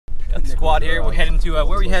Got the squad here. We're heading to, where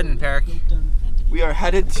are we heading, Peric? We are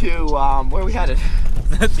headed to, where are we headed?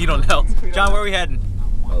 You don't know. John, where are we heading?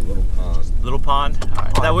 Little pond. Little pond? All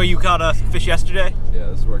right. Is that where you caught a fish yesterday?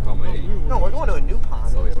 Yeah, this is where I caught my 8. No, we're going to a new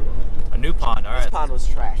pond. Oh, yeah, we're going. A new pond, all right. This pond was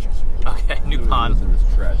trash yesterday. Okay, new pond. There was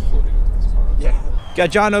trash floating in this pond. Yeah.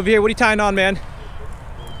 Got John over here. What are you tying on, man?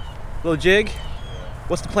 Little jig?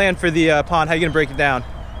 What's the plan for the pond? How are you going to break it down?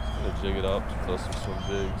 I'm gonna jig it up, throw some swim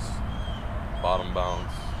jigs, bottom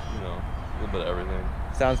bounce, you know, a little bit of everything.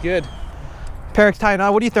 Sounds good. Peric's tying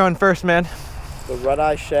on. What are you throwing first, man? The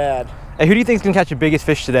red-eye shad. Hey, who do you think is going to catch the biggest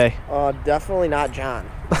fish today? Definitely not John.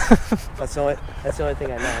 That's the only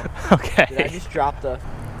thing I know. Okay. Dude, I just dropped the...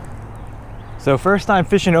 So first time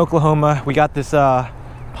fishing in Oklahoma. We got this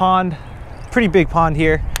pond, pretty big pond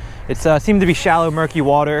here. It seemed to be shallow, murky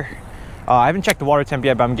water. I haven't checked the water temp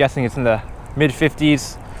yet, but I'm guessing it's in the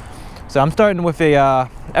mid-50s. So I'm starting with a,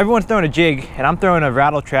 everyone's throwing a jig and I'm throwing a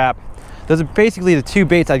rattle trap. Those are basically the two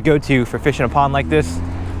baits I'd go to for fishing a pond like this.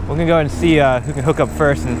 We're gonna go ahead and see who can hook up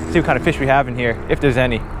first and see what kind of fish we have in here, if there's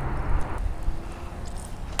any.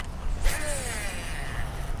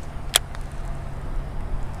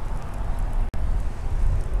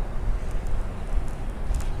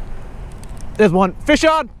 There's one. Fish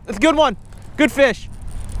on! It's a good one. Good fish.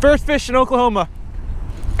 First fish in Oklahoma.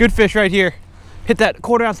 Good fish right here. Hit that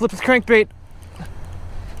 1/4 ounce lipless crankbait.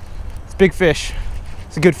 It's a big fish.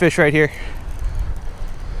 It's a good fish right here.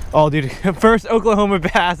 Oh, dude, first Oklahoma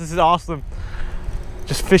bass. This is awesome.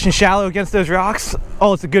 Just fishing shallow against those rocks.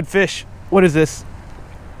 Oh, it's a good fish. What is this?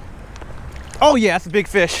 Oh yeah, it's a big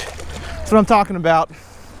fish. That's what I'm talking about.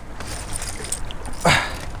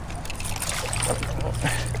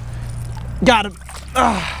 Got him.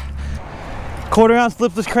 1/4 ounce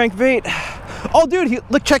lipless crankbait. Oh, dude,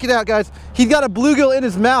 look, check it out, guys. He's got a bluegill in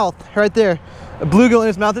his mouth right there. A bluegill in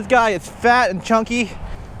his mouth. This guy is fat and chunky.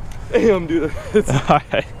 Damn, dude.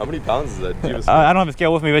 Right. How many pounds is that? Do you have a I don't have a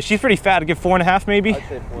scale with me, but she's pretty fat. I'd give 4.5 maybe. I'd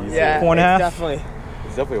say 4. Yeah, 4.5. Definitely.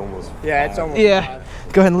 It's definitely almost. Yeah, it's almost. Yeah.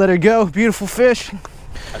 5. Go ahead and let her go. Beautiful fish.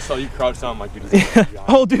 I saw you crouch down, like, dude. This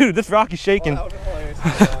Oh, dude, this rock is shaking.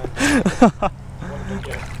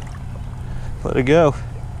 Let her go.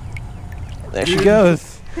 There she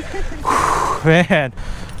goes. Whew, man.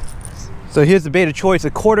 So here's the bait of choice, a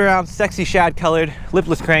 1/4 ounce sexy shad colored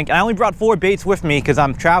lipless crank. I only brought 4 baits with me because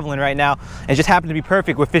I'm traveling right now, and it just happened to be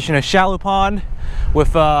perfect with fishing a shallow pond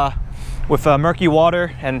with murky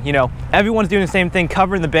water. And you know, everyone's doing the same thing,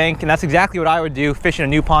 covering the bank, and that's exactly what I would do fishing a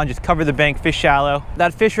new pond. Just cover the bank, fish shallow.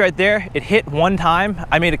 That fish right there, it hit one time.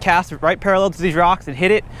 I made a cast right parallel to these rocks. It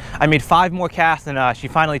hit it. I made 5 more casts, and she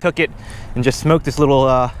finally took it and just smoked this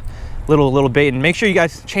little little bait. And make sure you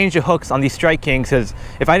guys change the hooks on these Strike Kings, because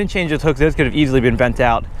if I didn't change those hooks, those could have easily been bent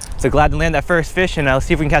out. So glad to land that first fish, and let's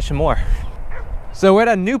see if we can catch some more. So we're at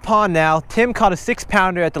a new pond now. Tim caught a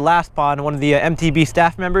 6-pounder at the last pond, one of the MTB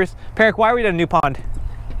staff members. Peric, why are we at a new pond?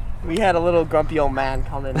 We had a little grumpy old man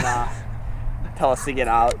come and tell us to get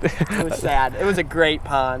out. It was sad. It was a great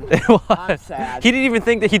pond. It was. I'm sad. He didn't even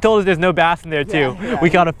think that. He told us there's no bass in there too. Yeah, we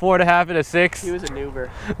caught a 4.5 and a 6. He was a noober.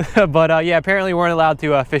 But yeah, apparently we weren't allowed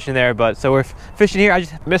to fish in there. But so we're fishing here. I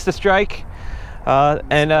just missed a strike,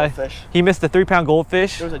 and he missed a 3-pound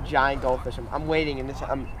goldfish. There was a giant goldfish. I'm waiting, and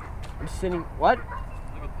I'm sitting. What?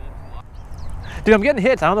 Dude, I'm getting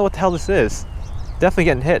hits. I don't know what the hell this is. Definitely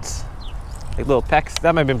getting hits. Like little pecks.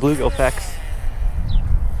 That might have been bluegill pecks.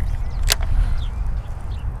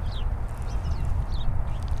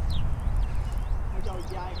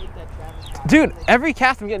 Dude, every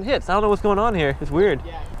cast I'm getting hits. I don't know what's going on here. It's weird.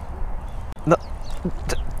 No.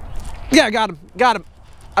 Yeah, I got him. Got him.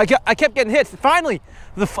 I kept getting hits. Finally,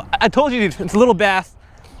 I told you, dude, it's a little bass.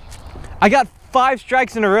 I got 5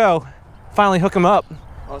 strikes in a row. Finally hook him up.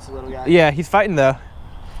 Oh, it's a little guy. Yeah, he's fighting though.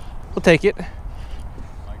 We'll take it.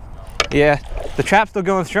 Yeah, the trap's still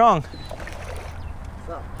going strong.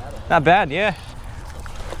 Not bad, yeah.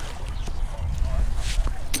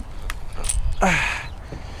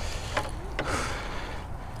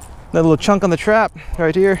 Another little chunk on the trap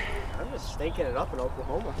right here. I'm just stinking it up in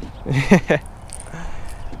Oklahoma.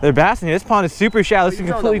 They're bassing here. This pond is super shallow. This is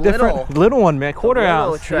completely different. Little one, man. 1/4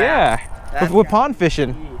 ounce. Trap. Yeah. We're pond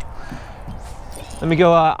fishing. Let me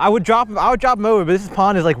go. I would drop him over, but this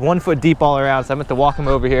pond is like 1 foot deep all around, so I'm going to walk him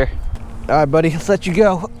over here. All right, buddy. Let's let you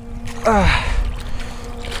go. There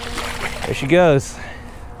she goes.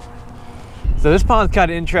 So this pond's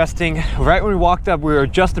kind of interesting. Right when we walked up, we were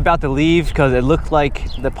just about to leave because it looked like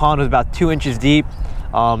the pond was about 2 inches deep.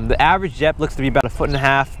 The average depth looks to be about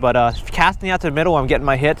 1.5 feet, but casting out to the middle where I'm getting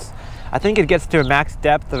my hits, I think it gets to a max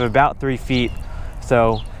depth of about 3 feet.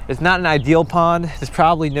 So it's not an ideal pond. There's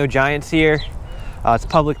probably no giants here. It's a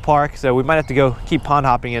public park, so we might have to go keep pond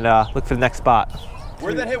hopping and look for the next spot.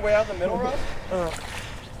 Where'd that hit? Way out in the middle, Rob?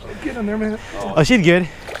 Get in there, man. Oh, she's good.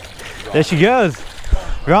 There she goes.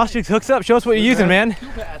 Ross hooks up. Show us what you're using, man.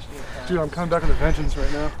 Dude, I'm coming back with a vengeance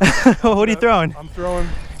right now. What are you throwing? I'm throwing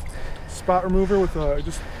spot remover with I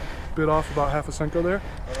just bit off about half a Senko there.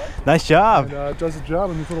 Nice job. And it does the job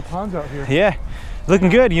in these little ponds out here. Yeah, looking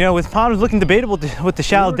good. You know, this pond was looking debatable with the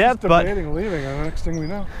shallow depth, but debating leaving, and the next thing we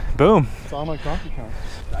know, boom. it's on like donkey count.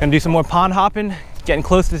 Gonna do some more pond hopping, getting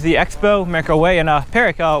close to the expo, make our way. And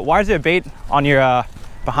Peric, why is there a bait on your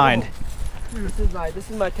behind? This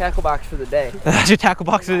is my tackle box for the day. That's your tackle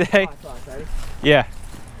box for the day? Yeah.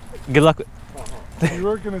 Good luck with You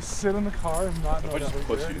were gonna sit in the car and not know that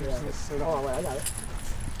was there. Hold on, wait, I got it.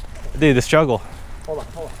 Dude, the struggle. Hold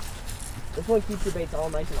on. This one keeps your baits all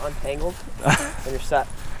nice and untangled, and you're set.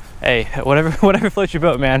 Hey, whatever floats your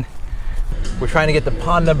boat, man. We're trying to get to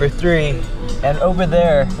pond number 3, and over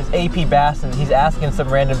there is AP Bass, and he's asking some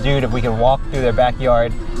random dude if we can walk through their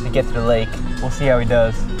backyard to get to the lake. We'll see how he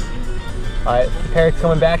does. All right, Peric's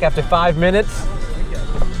coming back after 5 minutes.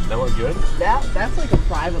 That one good? That's like a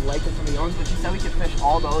private lake that somebody owns, but she said we could fish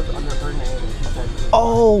all those under her name. And she said,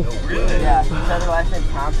 Oh! Really? yeah, she said her last name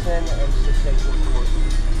Thompson, and she just takes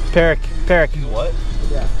one. Peric. What?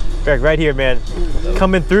 Yeah. Peric, right here, man.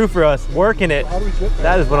 Coming through for us, working it. How do we get there?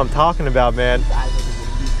 That is what I'm talking about, man.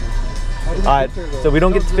 How do we Alright, get there, though? so we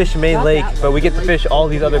don't get to fish the main lake, but we get to fish all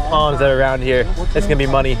these other ponds that are around here. It's gonna be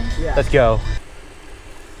money. Let's go.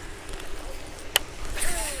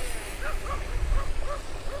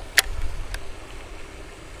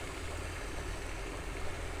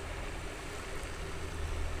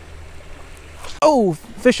 Oh,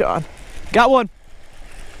 fish on. Got one.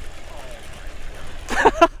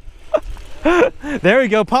 There we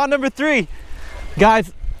go, pond number 3.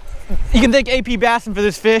 Guys, you can thank AP Bassing for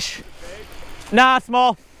this fish. Nah,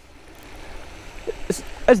 small.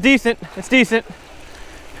 It's decent, it's decent.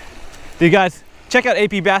 Dude, guys, check out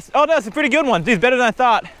AP Bass. Oh no, it's a pretty good one. Dude, it's better than I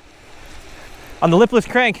thought. On the lipless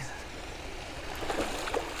crank.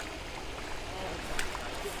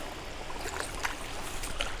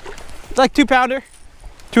 It's like 2-pounder,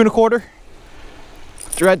 2 1/4.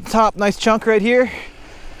 It's right at the top, nice chunk right here.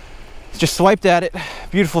 Just swiped at it.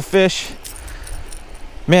 Beautiful fish.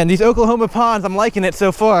 Man, these Oklahoma ponds, I'm liking it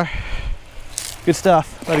so far. Good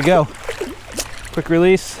stuff. Let it go. Quick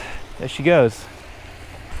release. There she goes.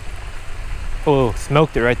 Oh,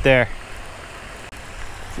 smoked it right there.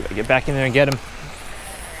 See if I get back in there and get him.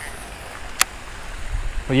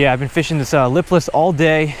 Well, yeah, I've been fishing this lipless all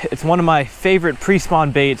day. It's one of my favorite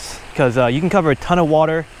pre-spawn baits because you can cover a ton of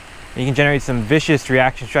water and you can generate some vicious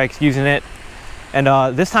reaction strikes using it. And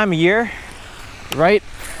this time of year, right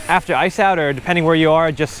after ice out, or depending where you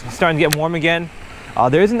are, just starting to get warm again,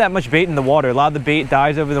 there isn't that much bait in the water. A lot of the bait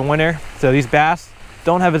dies over the winter, so these bass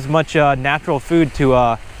don't have as much natural food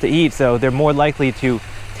to eat, so they're more likely to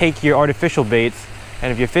take your artificial baits.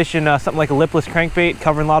 And if you're fishing something like a lipless crankbait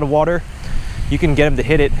covering a lot of water, you can get them to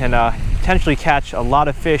hit it and potentially catch a lot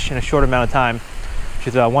of fish in a short amount of time, which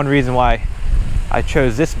is one reason why I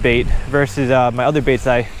chose this bait versus my other baits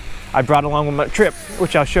I brought along with my trip,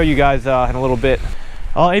 which I'll show you guys in a little bit.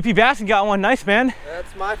 Oh, AP Bassing got one. Nice, man.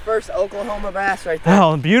 That's my first Oklahoma bass right there.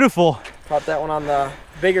 Oh, beautiful. Caught that one on the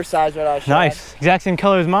bigger size right out of shad. Nice. Exact same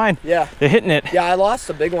color as mine. Yeah. They're hitting it. Yeah, I lost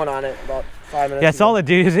a big one on it about 5 minutes Yeah, I ago. saw that,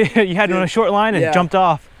 dude. You had it on a short line and Yeah. jumped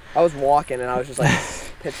off. I was walking and I was just like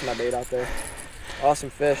pitching my bait out there. Awesome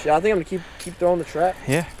fish. Yeah, I think I'm gonna keep throwing the trap.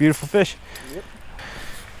 Yeah, beautiful fish. Yep.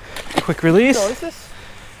 Quick release. Notice this?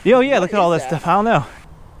 Yo, yeah, look at all is this that? stuff. I don't know.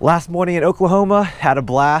 Last morning in Oklahoma, had a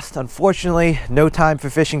blast. Unfortunately, no time for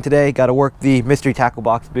fishing today. Got to work the mystery tackle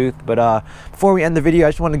box booth. But before we end the video, I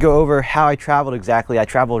just wanted to go over how I traveled exactly. I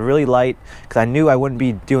traveled really light because I knew I wouldn't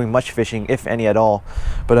be doing much fishing, if any at all.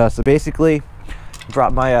 But so basically,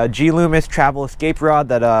 brought my G Loomis travel escape rod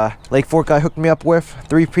that Lake Fork guy hooked me up with.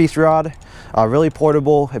 3-piece rod, really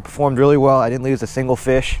portable. It performed really well. I didn't lose a single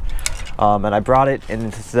fish. And I brought it in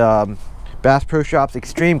this Bass Pro Shops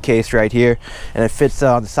Extreme case right here, and it fits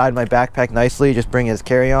on the side of my backpack nicely. Just bring it as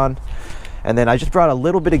carry-on. And then I just brought a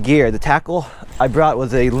little bit of gear. The tackle I brought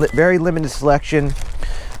was a very limited selection.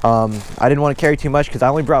 I didn't want to carry too much because I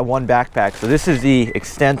only brought one backpack. So this is the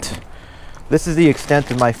extent. This is the extent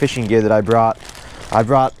of my fishing gear that I brought. I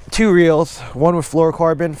brought 2 reels, one with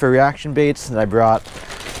fluorocarbon for reaction baits, and I brought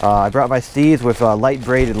my steeds with a light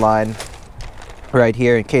braided line right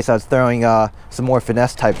here in case I was throwing some more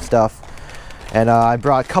finesse type stuff. And I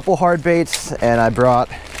brought a couple hard baits, and I brought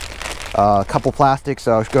a couple plastics.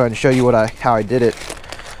 So I'll go ahead and show you how I did it.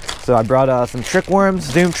 So I brought some trick worms,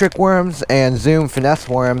 Zoom trick worms, and Zoom finesse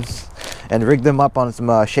worms. and rigged them up on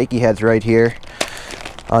some shaky heads right here.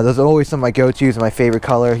 Those are always some of my go-tos, my favorite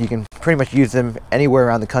color. You can pretty much use them anywhere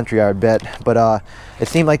around the country, I would bet. But it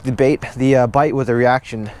seemed like the bite was a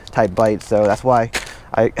reaction type bite, so that's why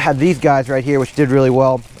I had these guys right here, which did really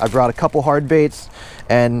well. I brought a couple hard baits,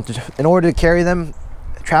 and in order to carry them,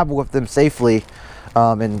 travel with them safely,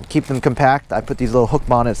 and keep them compact, I put these little hook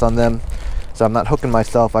bonnets on them, so I'm not hooking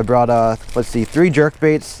myself. I brought, let's see, 3 jerk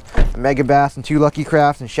baits, a mega bass, and 2 lucky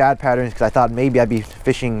crafts and shad patterns, because I thought maybe I'd be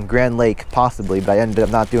fishing Grand Lake, possibly, but I ended up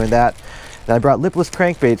not doing that. Then I brought lipless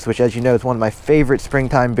crankbaits, which, as you know, is one of my favorite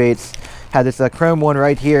springtime baits. Had this chrome one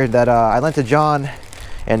right here that I lent to John,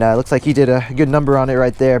 and it looks like he did a good number on it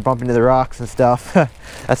right there, bumping into the rocks and stuff.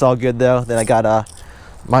 That's all good though. Then I got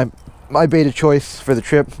my bait of choice for the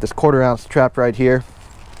trip, this 1/4 ounce trap right here.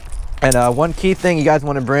 And one key thing you guys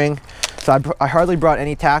want to bring, so I hardly brought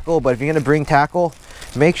any tackle, but if you're going to bring tackle,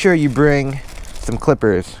 make sure you bring some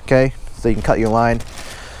clippers, okay? So you can cut your line.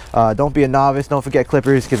 Don't be a novice, don't forget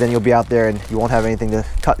clippers, because then you'll be out there and you won't have anything to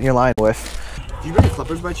cut your line with. Do you bring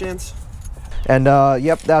clippers by chance? And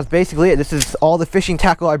yep, that was basically it. This is all the fishing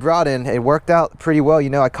tackle I brought in. It worked out pretty well.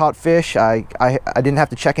 You know, I caught fish. I didn't have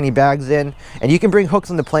to check any bags in. And you can bring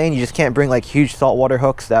hooks on the plane. You just can't bring like huge saltwater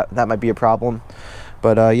hooks. That might be a problem.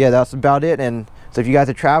 But yeah, that's about it. And so if you guys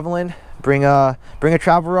are traveling, bring a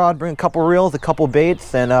travel rod, bring a couple reels, a couple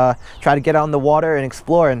baits, and try to get out in the water and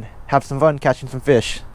explore and have some fun catching some fish.